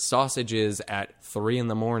serve sausages at 3 a.m.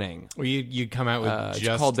 Well, you'd come out with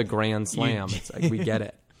It's called the Grand Slam. It's like, we get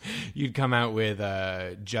it. You'd come out with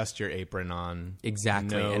just your apron on.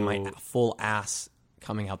 Exactly. No. And my full ass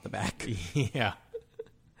coming out the back. Yeah.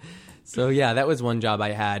 So, yeah, that was one job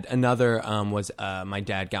I had. Another was my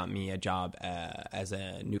dad got me a job as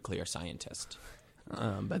a nuclear scientist.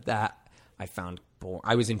 But that I found boring.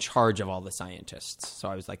 I was in charge of all the scientists. So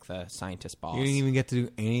I was like the scientist boss. You didn't even get to do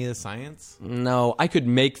any of the science? No, I could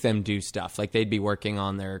make them do stuff. Like they'd be working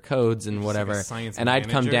on their codes and whatever. like a science and I'd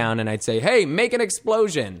come manager? down and I'd say, hey, make an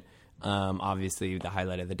explosion. Obviously the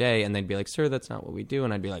highlight of the day. And they'd be like, sir, that's not what we do.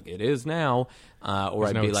 And I'd be like, it is now. Or There's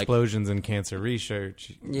I'd no be like, explosions in cancer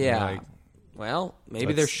research. yeah. Like, Well, maybe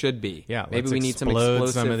Let's- there should be. yeah. Maybe let's we need some explode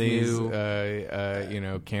explosive some of these,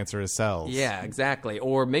 new... cancerous cells. Yeah, exactly.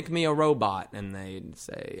 Or make me a robot, and they'd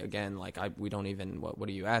say again, like, we don't even. What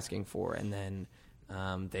are you asking for? And then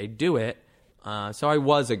they'd do it. So I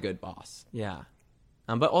was a good boss. Yeah,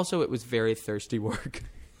 but also it was very thirsty work.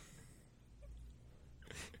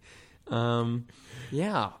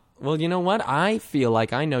 Yeah. Well, you know what? I feel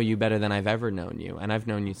like I know you better than I've ever known you, and I've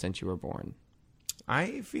known you since you were born.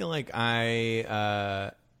 I feel like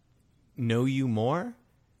I know you more,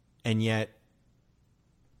 and yet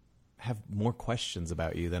have more questions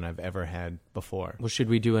about you than I've ever had before. Well, should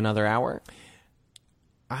we do another hour?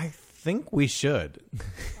 I think we should.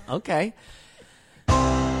 Okay.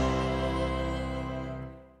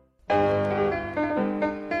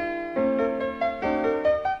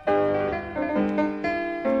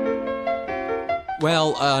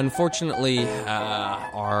 Well, unfortunately,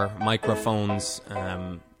 our microphones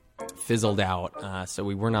fizzled out, so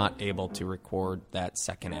we were not able to record that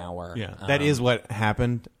second hour. Yeah, that is what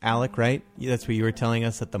happened, Alec, right? That's what you were telling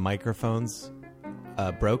us, that the microphones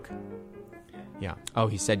broke? Yeah. Oh,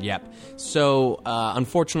 he said yep. So,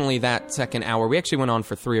 unfortunately, that second hour, we actually went on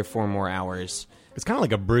for 3 or 4 more hours. It's kind of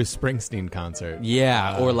like a Bruce Springsteen concert.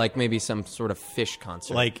 Yeah, or like maybe some sort of Fish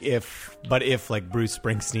concert. If like Bruce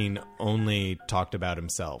Springsteen only talked about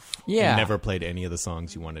himself. Yeah. And never played any of the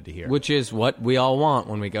songs you wanted to hear. Which is what we all want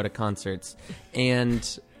when we go to concerts.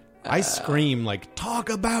 And I scream like, talk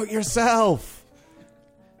about yourself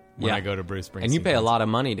when Yeah. I go to Bruce Springsteen. And you pay a concerts. lot of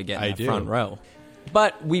money to get in I the do. front row.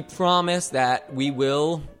 But we promise that we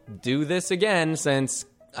will do this again, since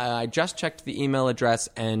I just checked the email address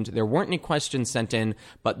and there weren't any questions sent in,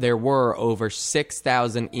 but there were over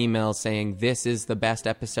 6,000 emails saying this is the best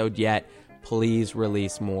episode yet. Please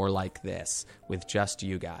release more like this with just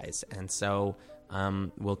you guys. And so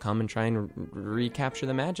we'll come and try and recapture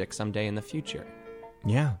the magic someday in the future.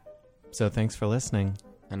 Yeah. So thanks for listening.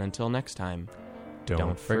 And until next time,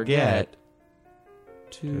 Don't forget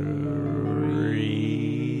to read.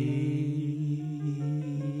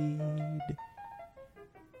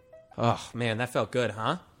 Oh, man, that felt good,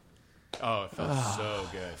 huh? Oh, it felt so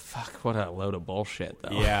good. Fuck, what a load of bullshit, though.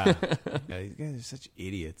 Yeah. Yeah, these guys are such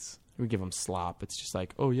idiots. We give them slop. It's just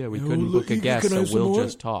like, oh, yeah, we couldn't book a guest, can I so have some we'll more?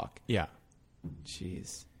 just talk. Yeah.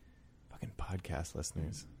 Jeez. Fucking podcast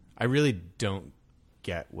listeners. I really don't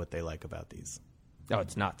get what they like about these. Oh,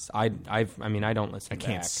 it's nuts. I mean, I don't listen I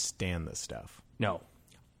can't back. stand this stuff. No.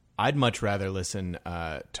 I'd much rather listen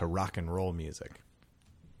to rock and roll music.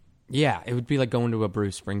 Yeah, it would be like going to a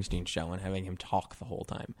Bruce Springsteen show and having him talk the whole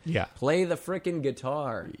time. Yeah. Play the frickin'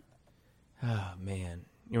 guitar. Oh, man.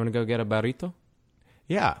 You want to go get a burrito?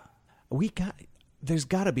 Yeah. There's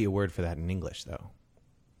got to be a word for that in English, though.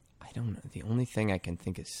 I don't know. The only thing I can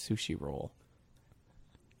think is sushi roll.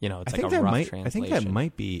 You know, it's I like think a that rough might. translation. I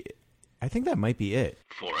think that might be it.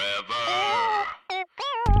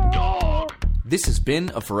 This has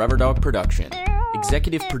been a Forever Dog production.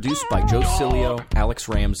 Executive produced by Joe Cilio, Alex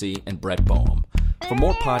Ramsey, and Brett Boehm. For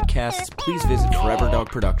more podcasts, please visit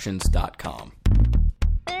foreverdogproductions.com.